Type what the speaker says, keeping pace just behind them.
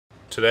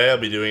Today I'll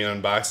be doing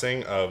an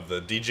unboxing of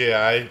the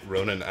DJI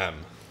Ronin M.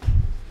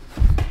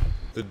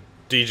 The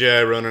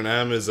DJI Ronin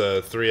M is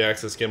a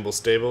 3-axis gimbal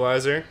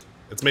stabilizer.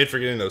 It's made for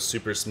getting those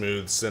super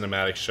smooth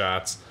cinematic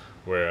shots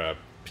where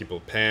people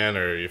pan,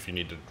 or if you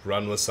need to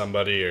run with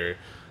somebody, or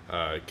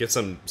get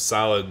some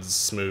solid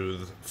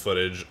smooth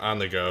footage on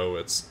the go.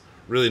 It's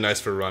really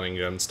nice for running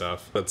gun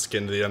stuff. Let's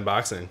get into the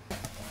unboxing.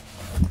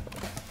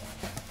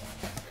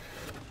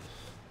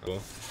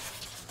 Cool.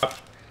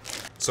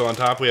 So on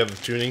top we have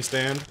the tuning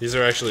stand. These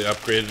are actually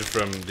upgraded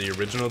from the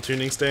original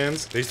tuning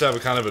stands. They used to have a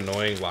kind of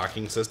annoying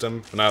locking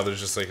system, but now there's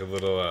just like a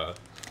little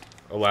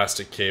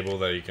elastic cable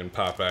that you can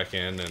pop back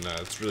in, and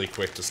it's really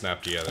quick to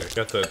snap together.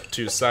 Got the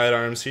 2 side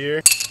arms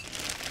here.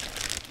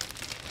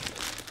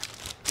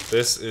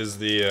 This is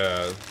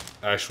the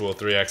actual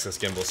 3-axis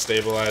gimbal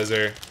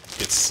stabilizer.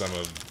 Gets some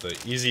of the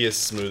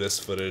easiest,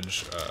 smoothest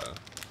footage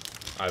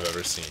I've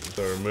ever seen.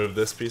 So remove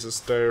this piece of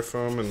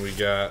styrofoam, and we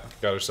got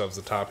ourselves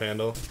the top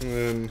handle. And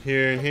then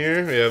here and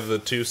here we have the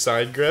 2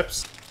 side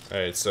grips.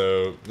 Alright,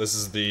 so this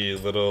is the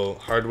little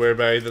hardware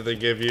bag that they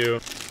give you.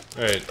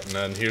 Alright, and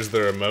then here's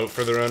the remote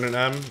for the Ronin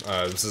M.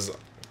 This is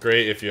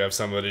great if you have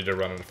somebody to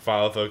run a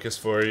follow focus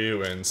for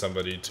you and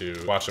somebody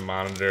to watch a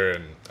monitor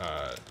and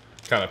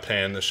kind of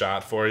pan the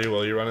shot for you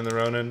while you're running the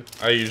Ronin.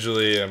 I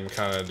usually am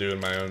kind of doing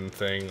my own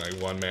thing, like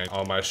one man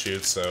all my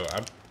shoots, so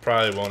I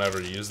probably won't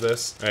ever use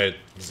this. Alright,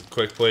 there's a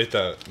quick plate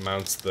that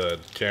mounts the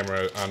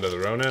camera onto the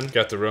Ronin.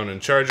 Got the Ronin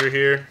charger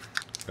here.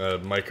 Got a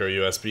micro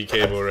USB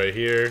cable right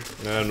here.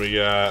 And then we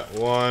got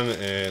 1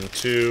 and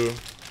 2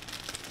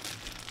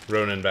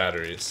 Ronin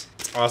batteries.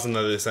 It's awesome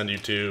that they send you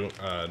 2.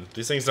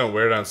 These things don't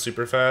wear down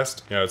super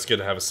fast. You know, it's good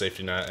to have a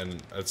safety net,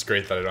 and it's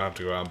great that I don't have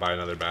to go out and buy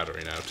another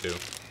battery now too.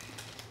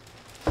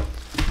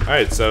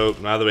 Alright, so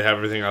now that we have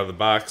everything out of the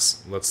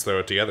box, let's throw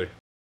it together.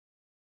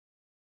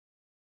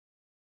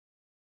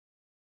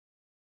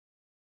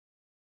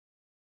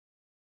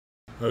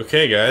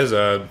 Okay guys,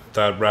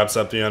 that wraps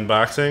up the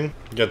unboxing.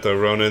 Got the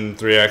Ronin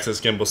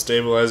 3-axis gimbal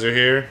stabilizer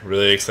here.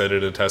 Really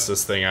excited to test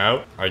this thing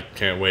out. I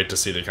can't wait to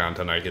see the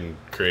content I can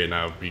create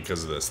now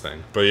because of this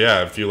thing. But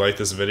yeah, if you like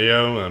this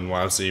video and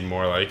want to see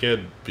more like it,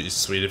 it'd be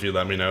sweet if you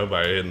let me know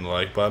by hitting the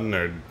like button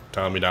or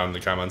telling me down in the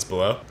comments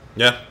below.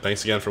 Yeah,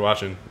 thanks again for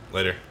watching.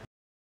 Later.